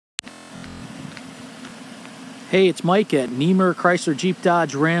Hey, it's Mike at Nemer Chrysler Jeep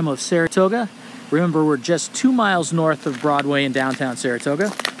Dodge Ram of Saratoga. Remember, we're just 2 miles north of Broadway in downtown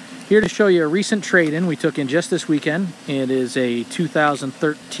Saratoga. Here to show you a recent trade-in we took in just this weekend. It is a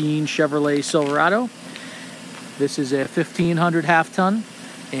 2013 Chevrolet Silverado. This is a 1500 half-ton,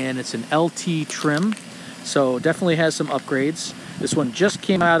 and it's an LT trim, so definitely has some upgrades. This one just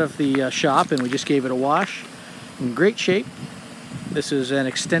came out of the shop, and we just gave it a wash. In great shape. This is an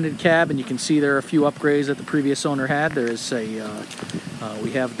extended cab, and you can see there are a few upgrades that the previous owner had. There is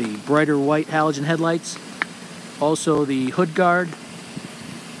we have the brighter white halogen headlights, also the hood guard,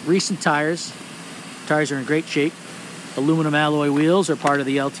 recent tires. Tires are in great shape. Aluminum alloy wheels are part of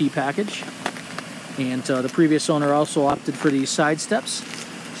the LT package, and the previous owner also opted for these side steps.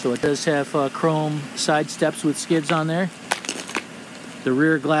 So it does have chrome side steps with skids on there. The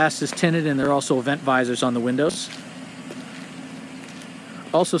rear glass is tinted, and there are also vent visors on the windows.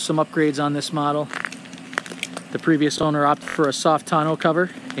 Also some upgrades on this model. The previous owner opted for a soft tonneau cover,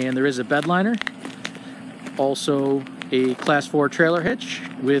 and there is a bed liner. Also a Class 4 trailer hitch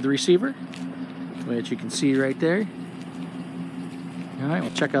with receiver, which you can see right there. All right,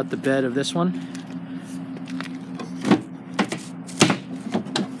 we'll check out the bed of this one.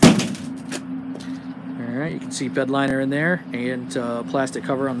 All right, you can see bed liner in there and plastic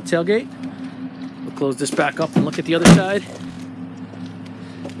cover on the tailgate. We'll close this back up and look at the other side.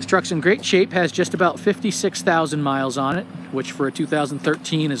 This truck's in great shape, has just about 56,000 miles on it, which for a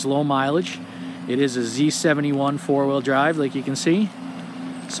 2013 is low mileage. It is a Z71 four-wheel drive, like you can see.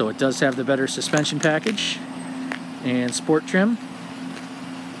 So it does have the better suspension package and sport trim.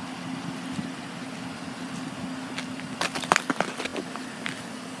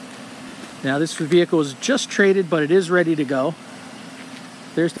 Now this vehicle is just traded, but it is ready to go.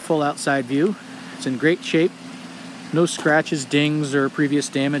 There's the full outside view. It's in great shape. No scratches, dings, or previous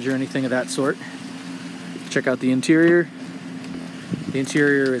damage or anything of that sort. Check out the interior. The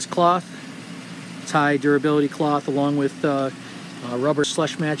interior is cloth. It's high durability cloth along with rubber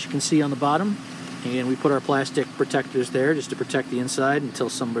slush mats you can see on the bottom. And we put our plastic protectors there just to protect the inside until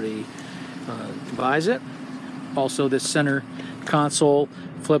somebody buys it. Also, this center console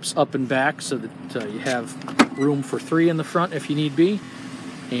flips up and back so that you have room for 3 in the front if you need be.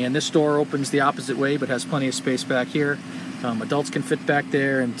 And this door opens the opposite way, but has plenty of space back here. Adults can fit back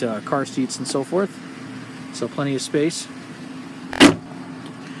there, and car seats and so forth. So plenty of space.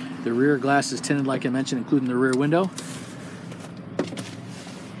 The rear glass is tinted, like I mentioned, including the rear window.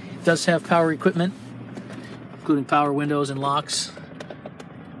 It does have power equipment, including power windows and locks,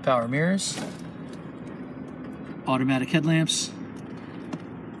 power mirrors, automatic headlamps,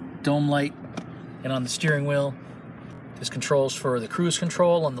 dome light, and on the steering wheel, there's controls for the cruise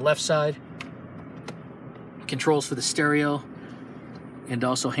control on the left side, controls for the stereo, and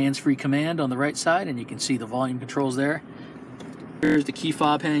also hands-free command on the right side, and you can see the volume controls there. Here's the key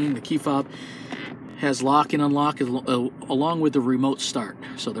fob hanging. The key fob has lock and unlock along with the remote start.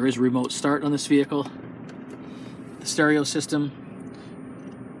 So there is remote start on this vehicle. The stereo system,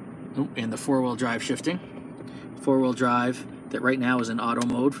 and the four-wheel drive shifting. Four-wheel drive that right now is in auto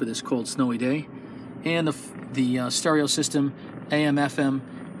mode for this cold, snowy day. And the stereo system, AM, FM,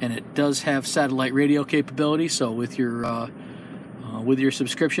 and it does have satellite radio capability. So with your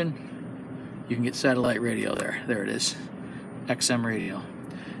subscription, you can get satellite radio there. There it is, XM radio.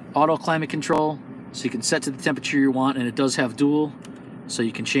 Auto climate control, so you can set to the temperature you want, and it does have dual, so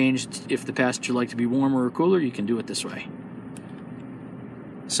you can change if the passenger like to be warmer or cooler. You can do it this way.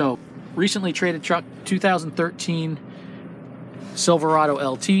 So recently traded truck, 2013 Silverado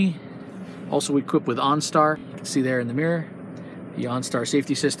LT. Also equipped with OnStar. You can see there in the mirror, the OnStar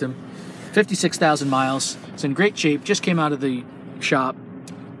safety system. 56,000 miles. It's in great shape. Just came out of the shop.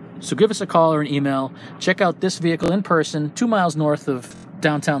 So give us a call or an email. Check out this vehicle in person, 2 miles north of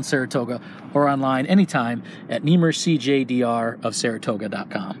downtown Saratoga, or online anytime at Nemer CJDR of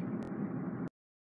Saratoga.com.